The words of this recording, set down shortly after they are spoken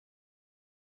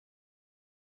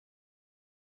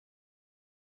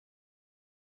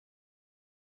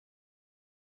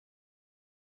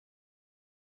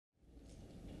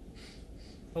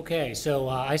Okay, so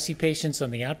I see patients on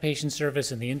the outpatient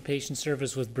service and the inpatient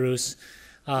service with Bruce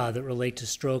that relate to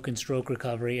stroke and stroke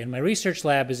recovery. And my research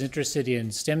lab is interested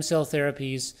in stem cell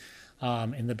therapies,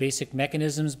 and the basic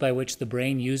mechanisms by which the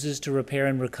brain uses to repair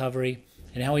and recovery,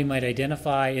 and how we might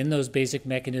identify in those basic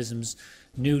mechanisms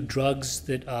new drugs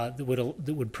that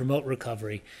would promote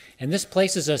recovery. And this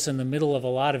places us in the middle of a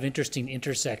lot of interesting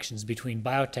intersections between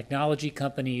biotechnology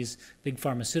companies, big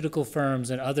pharmaceutical firms,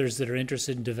 and others that are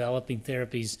interested in developing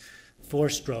therapies for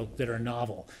stroke that are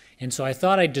novel. And so I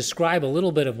thought I'd describe a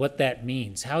little bit of what that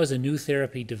means. How is a new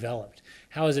therapy developed?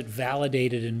 How is it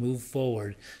validated and moved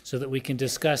forward so that we can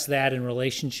discuss that in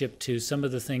relationship to some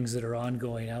of the things that are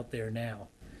ongoing out there now?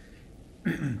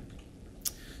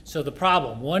 So the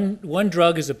problem, one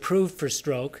drug is approved for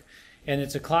stroke, and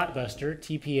it's a clot buster,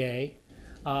 TPA.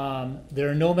 There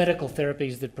are no medical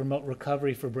therapies that promote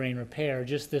recovery for brain repair,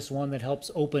 just this one that helps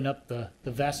open up the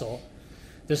vessel.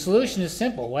 The solution is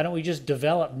simple. Why don't we just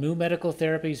develop new medical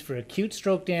therapies for acute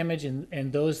stroke damage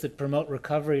and those that promote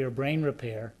recovery or brain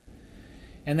repair?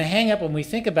 And the hang-up when we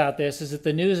think about this is that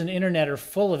the news and internet are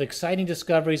full of exciting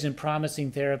discoveries and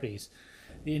promising therapies.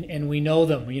 And we know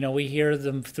them. You know, we hear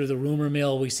them through the rumor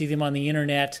mill. We see them on the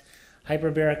internet,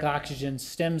 hyperbaric oxygen,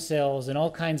 stem cells, and all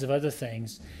kinds of other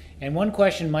things. And one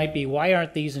question might be, why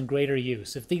aren't these in greater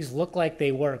use? If these look like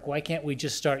they work, why can't we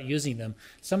just start using them?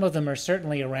 Some of them are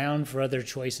certainly around for other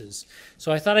choices.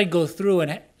 So I thought I'd go through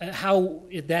and how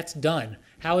that's done.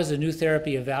 How is a new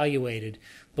therapy evaluated,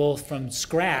 both from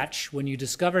scratch when you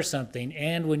discover something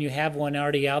and when you have one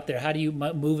already out there? How do you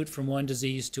move it from one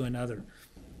disease to another?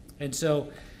 And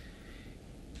so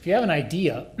if you have an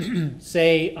idea,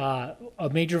 say a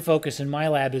major focus in my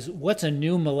lab is what's a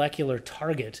new molecular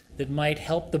target that might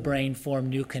help the brain form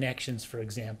new connections, for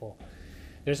example.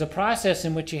 There's a process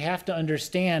in which you have to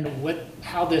understand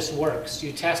how this works.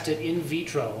 You test it in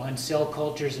vitro on cell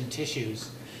cultures and tissues.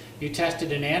 You test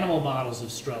it in animal models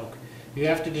of stroke. You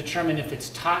have to determine if it's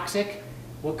toxic,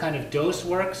 what kind of dose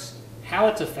works, how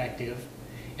it's effective,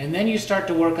 and then you start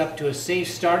to work up to a safe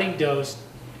starting dose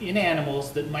in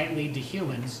animals that might lead to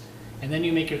humans, and then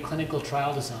you make your clinical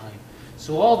trial design.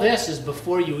 So all this is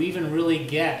before you even really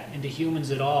get into humans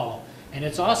at all, and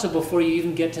it's also before you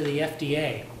even get to the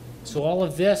FDA. So all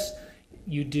of this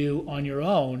you do on your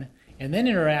own, and then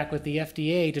interact with the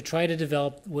FDA to try to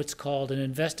develop what's called an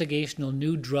investigational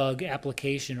new drug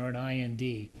application, or an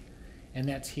IND, and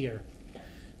that's here.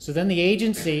 So then the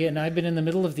agency, and I've been in the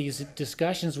middle of these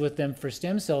discussions with them for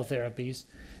stem cell therapies,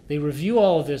 they review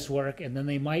all of this work, and then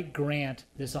they might grant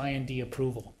this IND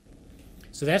approval.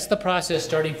 So that's the process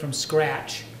starting from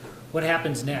scratch. What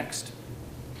happens next?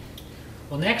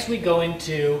 Well, next we go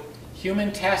into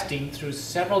human testing through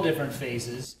several different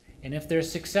phases, and if they're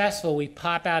successful, we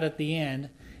pop out at the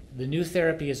end. The new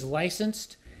therapy is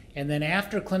licensed, and then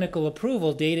after clinical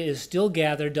approval, data is still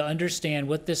gathered to understand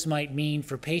what this might mean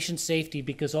for patient safety,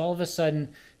 because all of a sudden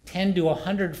 10 to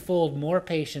 100-fold more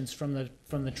patients from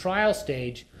the trial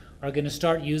stage are going to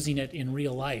start using it in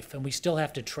real life, and we still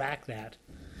have to track that.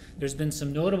 There's been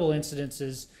some notable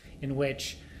incidences in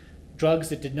which drugs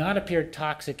that did not appear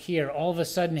toxic here all of a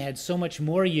sudden had so much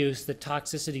more use that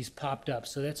toxicities popped up.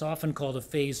 So that's often called a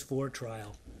phase 4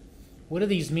 trial. What do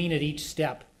these mean at each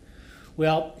step?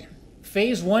 Well,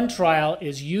 phase 1 trial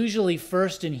is usually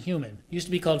first in human. It used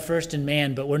to be called first in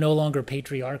man, but we're no longer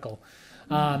patriarchal.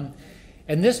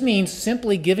 And this means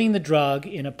simply giving the drug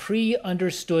in a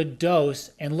pre-understood dose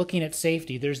and looking at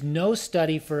safety. There's no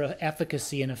study for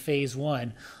efficacy in a phase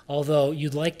 1, although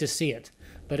you'd like to see it.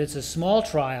 But it's a small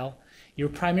trial. You're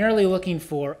primarily looking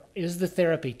for, is the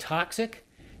therapy toxic?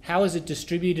 How is it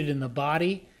distributed in the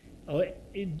body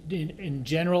in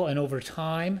general and over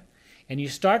time? And you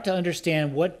start to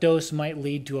understand what dose might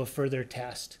lead to a further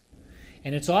test.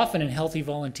 And it's often in healthy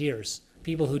volunteers,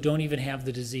 people who don't even have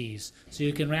the disease. So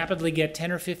you can rapidly get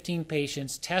 10 or 15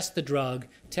 patients, test the drug,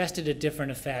 test it at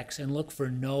different effects, and look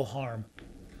for no harm.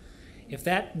 If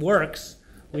that works,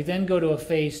 we then go to a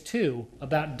phase 2,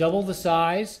 about double the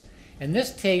size. In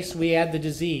this case, we add the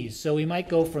disease. So we might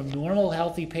go from normal,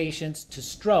 healthy patients to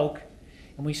stroke,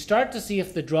 and we start to see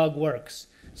if the drug works.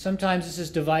 Sometimes this is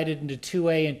divided into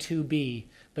 2A and 2B,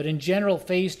 but in general,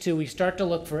 phase 2, we start to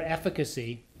look for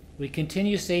efficacy. We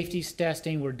continue safety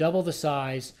testing, we're double the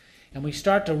size, and we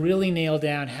start to really nail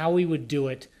down how we would do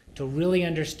it to really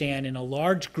understand in a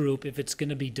large group if it's going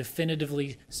to be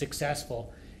definitively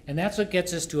successful. And that's what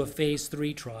gets us to a phase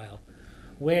 3 trial,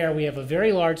 where we have a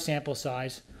very large sample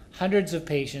size, hundreds of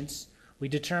patients. We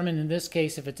determine in this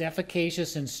case if it's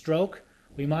efficacious in stroke,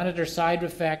 we monitor side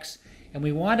effects, and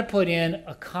we want to put in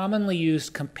a commonly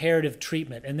used comparative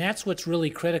treatment. And that's what's really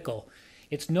critical.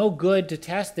 It's no good to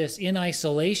test this in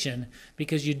isolation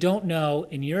because you don't know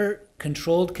in your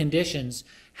controlled conditions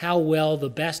how well the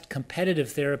best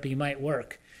competitive therapy might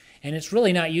work. And it's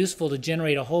really not useful to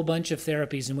generate a whole bunch of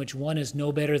therapies in which one is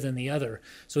no better than the other.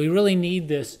 So we really need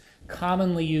this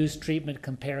commonly used treatment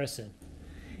comparison.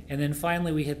 And then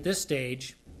finally we hit this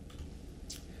stage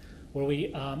where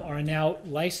we are now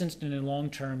licensed and in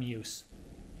long-term use.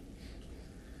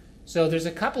 So there's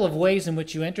a couple of ways in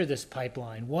which you enter this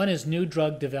pipeline. One is new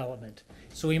drug development.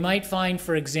 So we might find,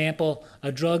 for example,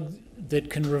 a drug that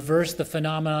can reverse the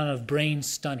phenomenon of brain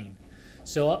stunning.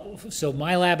 So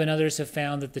my lab and others have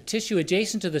found that the tissue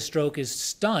adjacent to the stroke is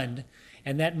stunned,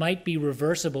 and that might be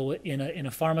reversible in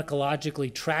a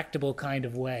pharmacologically tractable kind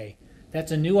of way.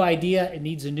 That's a new idea. It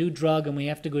needs a new drug, and we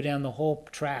have to go down the whole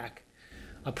track.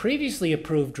 A previously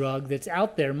approved drug that's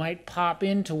out there might pop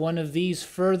into one of these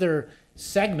further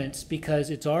segments because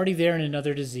it's already there in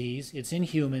another disease. It's in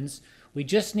humans. We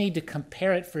just need to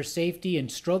compare it for safety in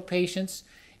stroke patients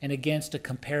and against a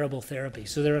comparable therapy.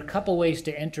 So there are a couple ways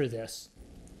to enter this.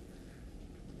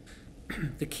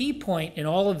 The key point in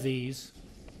all of these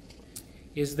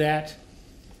is that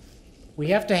we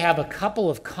have to have a couple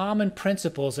of common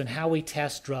principles in how we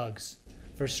test drugs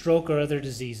for stroke or other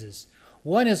diseases.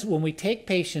 One is when we take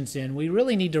patients in, we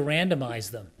really need to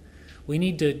randomize them. We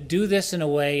need to do this in a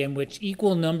way in which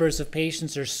equal numbers of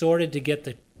patients are sorted to get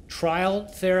the trial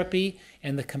therapy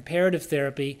and the comparative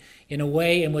therapy in a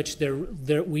way in which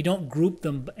we don't group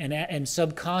them and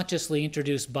subconsciously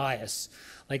introduce bias.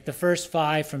 Like the first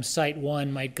 5 from site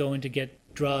 1 might go in to get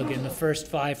drug and the first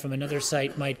 5 from another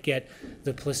site might get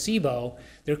the placebo.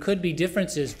 There could be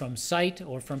differences from site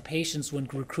or from patients when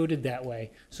recruited that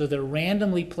way. So they're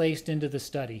randomly placed into the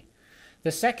study.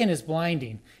 The second is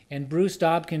blinding, and Bruce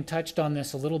Dobkin touched on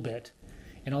this a little bit,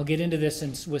 and I'll get into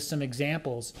this with some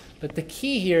examples. But the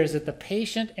key here is that the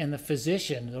patient and the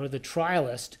physician or the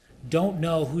trialist don't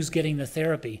know who's getting the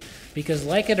therapy because,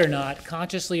 like it or not,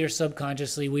 consciously or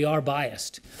subconsciously, we are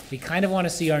biased. We kind of want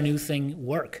to see our new thing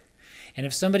work. And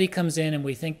if somebody comes in and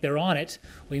we think they're on it,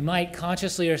 we might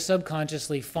consciously or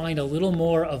subconsciously find a little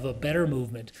more of a better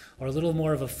movement or a little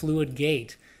more of a fluid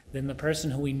gait than the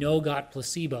person who we know got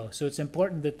placebo. So it's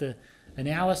important that the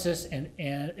analysis and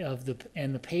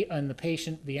the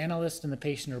patient, the analyst and the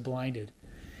patient are blinded.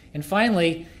 And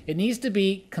finally, it needs to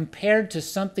be compared to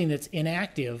something that's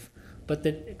inactive, but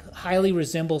that highly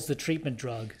resembles the treatment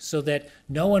drug, so that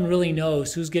no one really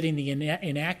knows who's getting the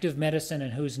inactive medicine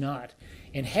and who's not.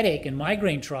 In headache and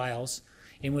migraine trials,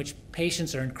 in which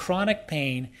patients are in chronic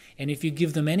pain, and if you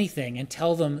give them anything and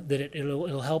tell them that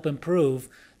it'll help improve,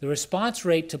 the response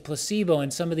rate to placebo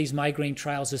in some of these migraine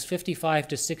trials is 55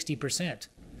 to 60%.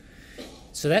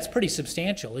 So that's pretty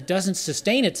substantial. It doesn't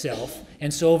sustain itself,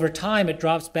 and so over time it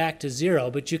drops back to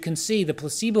 0, but you can see the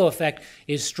placebo effect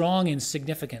is strong and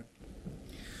significant.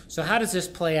 So how does this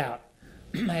play out?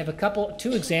 I have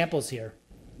two examples here.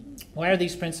 Why are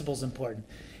these principles important?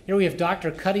 Here we have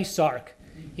Dr. Cuddy Sark.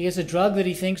 He has a drug that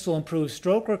he thinks will improve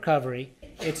stroke recovery.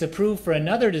 It's approved for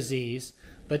another disease,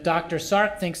 but Dr.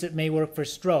 Sark thinks it may work for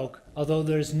stroke, although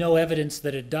there's no evidence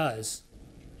that it does.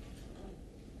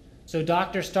 So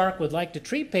Dr. Stark would like to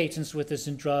treat patients with this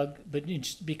drug, but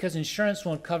because insurance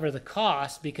won't cover the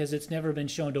cost because it's never been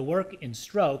shown to work in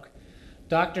stroke,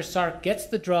 Dr. Sark gets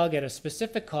the drug at a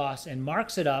specific cost and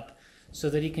marks it up so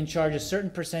that he can charge a certain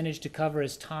percentage to cover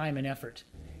his time and effort.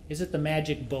 Is it the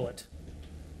magic bullet?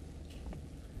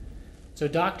 So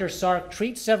Dr. Sark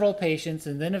treats several patients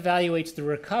and then evaluates the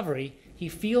recovery. He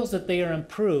feels that they are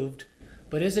improved,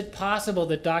 but is it possible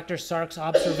that Dr. Sark's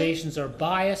observations are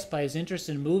biased by his interest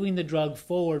in moving the drug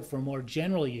forward for more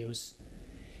general use?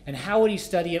 And how would he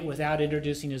study it without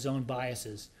introducing his own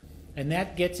biases? And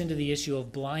that gets into the issue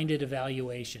of blinded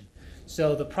evaluation.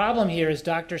 So the problem here is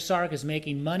Dr. Sark is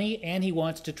making money and he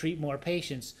wants to treat more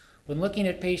patients. When looking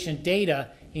at patient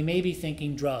data, he may be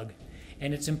thinking drug.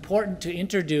 And it's important to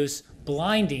introduce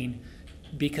blinding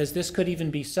because this could even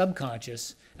be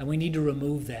subconscious, and we need to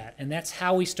remove that. And that's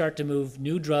how we start to move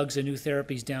new drugs and new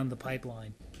therapies down the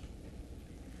pipeline.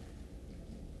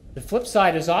 The flip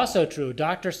side is also true.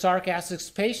 Dr. Sark asks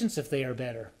patients if they are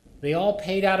better. They all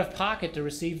paid out of pocket to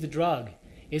receive the drug.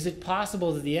 Is it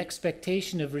possible that the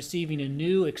expectation of receiving a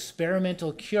new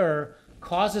experimental cure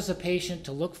causes a patient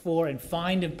to look for and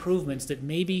find improvements that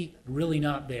may be really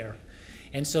not there?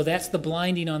 And so that's the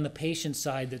blinding on the patient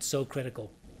side that's so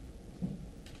critical.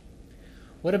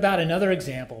 What about another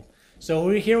example?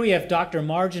 So here we have Dr.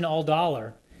 Margin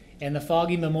All-Dollar and the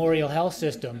Foggy Memorial Health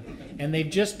System, and they've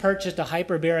just purchased a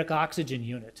hyperbaric oxygen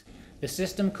unit. The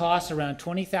system costs around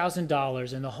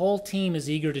 $20,000, and the whole team is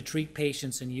eager to treat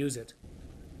patients and use it.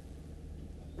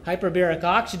 Hyperbaric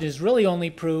oxygen is really only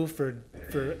approved for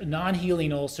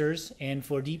non-healing ulcers and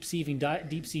for deep sea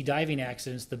diving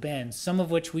accidents, the bends, some of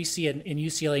which we see in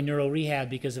UCLA Neuro Rehab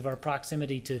because of our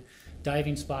proximity to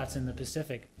diving spots in the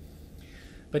Pacific.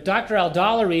 But Dr.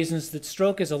 Aldala reasons that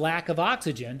stroke is a lack of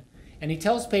oxygen, and he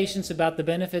tells patients about the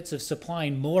benefits of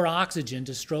supplying more oxygen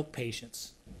to stroke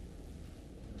patients.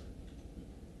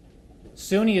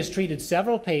 Soon he has treated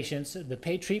several patients. The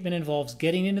treatment involves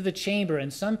getting into the chamber,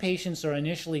 and some patients are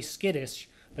initially skittish,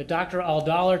 but Dr.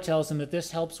 Aldala tells them that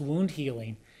this helps wound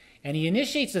healing. And he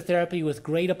initiates the therapy with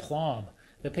great aplomb.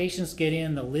 The patients get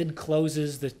in, the lid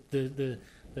closes, the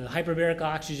hyperbaric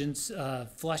oxygen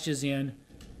flushes in.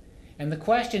 And the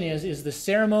question is the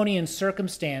ceremony and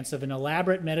circumstance of an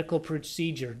elaborate medical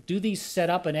procedure, do these set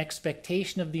up an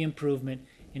expectation of the improvement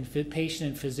in patient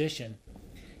and physician?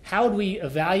 How do we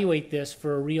evaluate this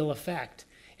for a real effect?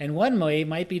 And one way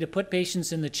might be to put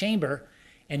patients in the chamber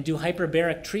and do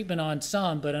hyperbaric treatment on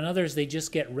some, but on others they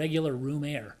just get regular room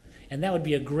air. And that would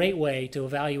be a great way to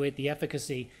evaluate the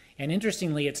efficacy. And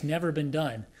interestingly, it's never been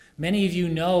done. Many of you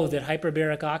know that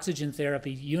hyperbaric oxygen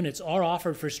therapy units are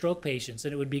offered for stroke patients,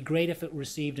 and it would be great if it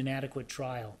received an adequate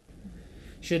trial.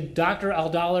 Should Dr.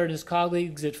 Aldala and his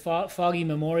colleagues at Foggy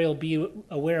Memorial be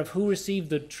aware of who received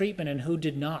the treatment and who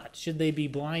did not? Should they be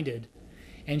blinded?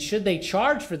 And should they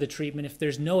charge for the treatment if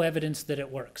there's no evidence that it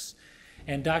works?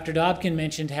 And Dr. Dobkin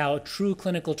mentioned how true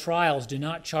clinical trials do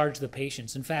not charge the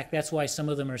patients. In fact, that's why some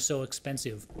of them are so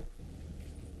expensive.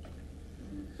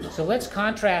 So let's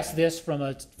contrast this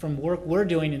from work we're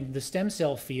doing in the stem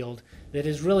cell field that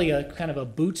is really a kind of a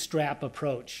bootstrap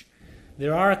approach.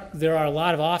 There are a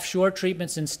lot of offshore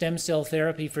treatments in stem cell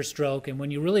therapy for stroke, and when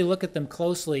you really look at them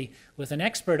closely with an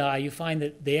expert eye, you find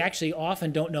that they actually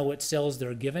often don't know what cells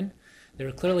they're given.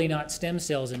 They're clearly not stem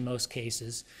cells in most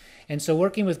cases. And so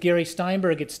working with Gary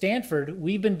Steinberg at Stanford,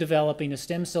 we've been developing a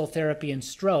stem cell therapy in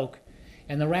stroke,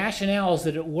 and the rationale is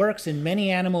that it works in many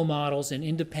animal models in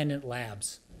independent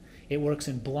labs. It works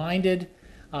in blinded,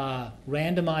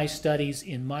 randomized studies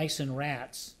in mice and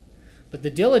rats. But the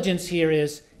diligence here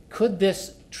is, could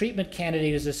this treatment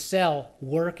candidate as a cell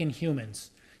work in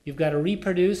humans? You've got to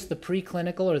reproduce the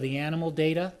preclinical or the animal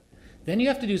data. Then you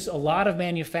have to do a lot of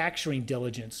manufacturing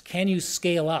diligence. Can you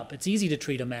scale up? It's easy to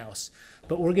treat a mouse,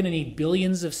 but we're going to need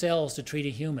billions of cells to treat a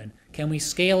human. Can we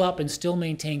scale up and still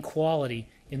maintain quality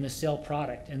in the cell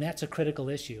product? And that's a critical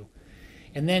issue.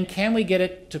 And then can we get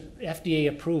it to FDA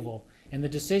approval? And the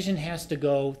decision has to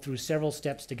go through several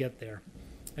steps to get there.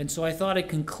 And so I thought I'd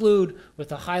conclude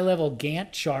with a high-level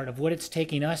Gantt chart of what it's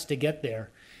taking us to get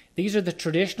there. These are the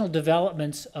traditional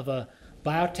developments of a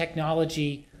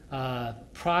biotechnology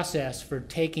process for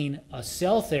taking a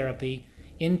cell therapy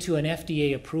into an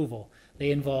FDA approval.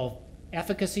 They involve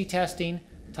efficacy testing,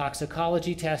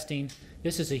 toxicology testing.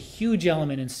 This is a huge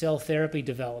element in cell therapy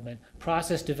development,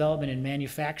 process development, and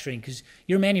manufacturing, because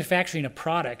you're manufacturing a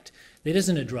product that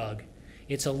isn't a drug.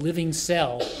 It's a living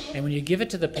cell, and when you give it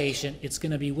to the patient, it's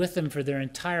going to be with them for their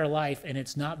entire life, and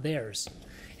it's not theirs.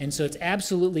 And so it's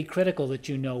absolutely critical that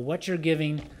you know what you're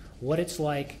giving, what it's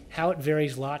like, how it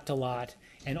varies lot to lot,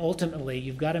 and ultimately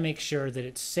you've got to make sure that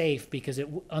it's safe, because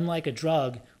unlike a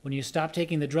drug, when you stop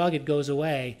taking the drug, it goes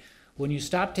away. When you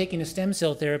stop taking a stem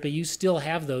cell therapy, you still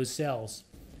have those cells.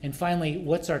 And finally,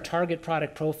 what's our target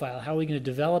product profile? How are we going to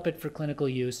develop it for clinical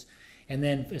use? And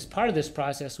then as part of this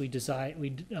process, we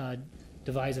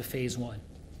devise a phase 1.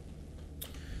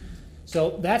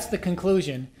 So that's the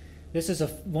conclusion. This is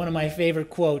one of my favorite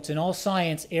quotes. In all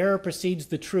science, error precedes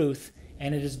the truth,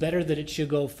 and it is better that it should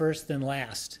go first than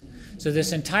last. So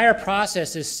this entire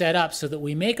process is set up so that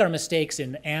we make our mistakes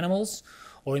in animals,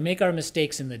 or we make our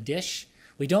mistakes in the dish.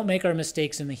 We don't make our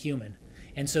mistakes in the human.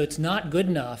 And so it's not good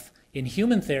enough in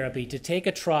human therapy to take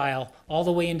a trial all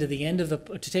the way into the end of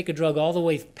to take a drug all the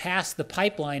way past the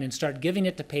pipeline and start giving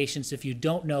it to patients if you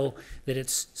don't know that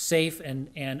it's safe and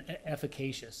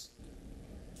efficacious.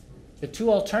 The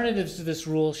two alternatives to this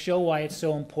rule show why it's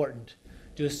so important.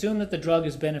 To assume that the drug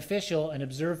is beneficial and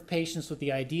observe patients with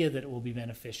the idea that it will be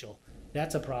beneficial.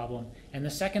 That's a problem. And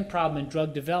the second problem in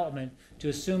drug development, to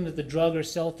assume that the drug or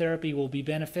cell therapy will be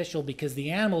beneficial because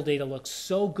the animal data looks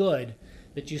so good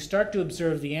that you start to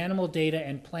observe the animal data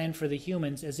and plan for the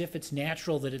humans as if it's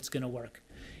natural that it's going to work.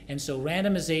 And so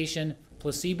randomization,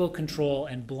 placebo control,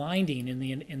 and blinding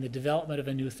in the development of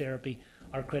a new therapy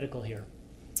are critical here.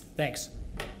 Thanks.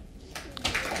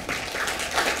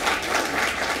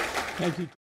 Thank you.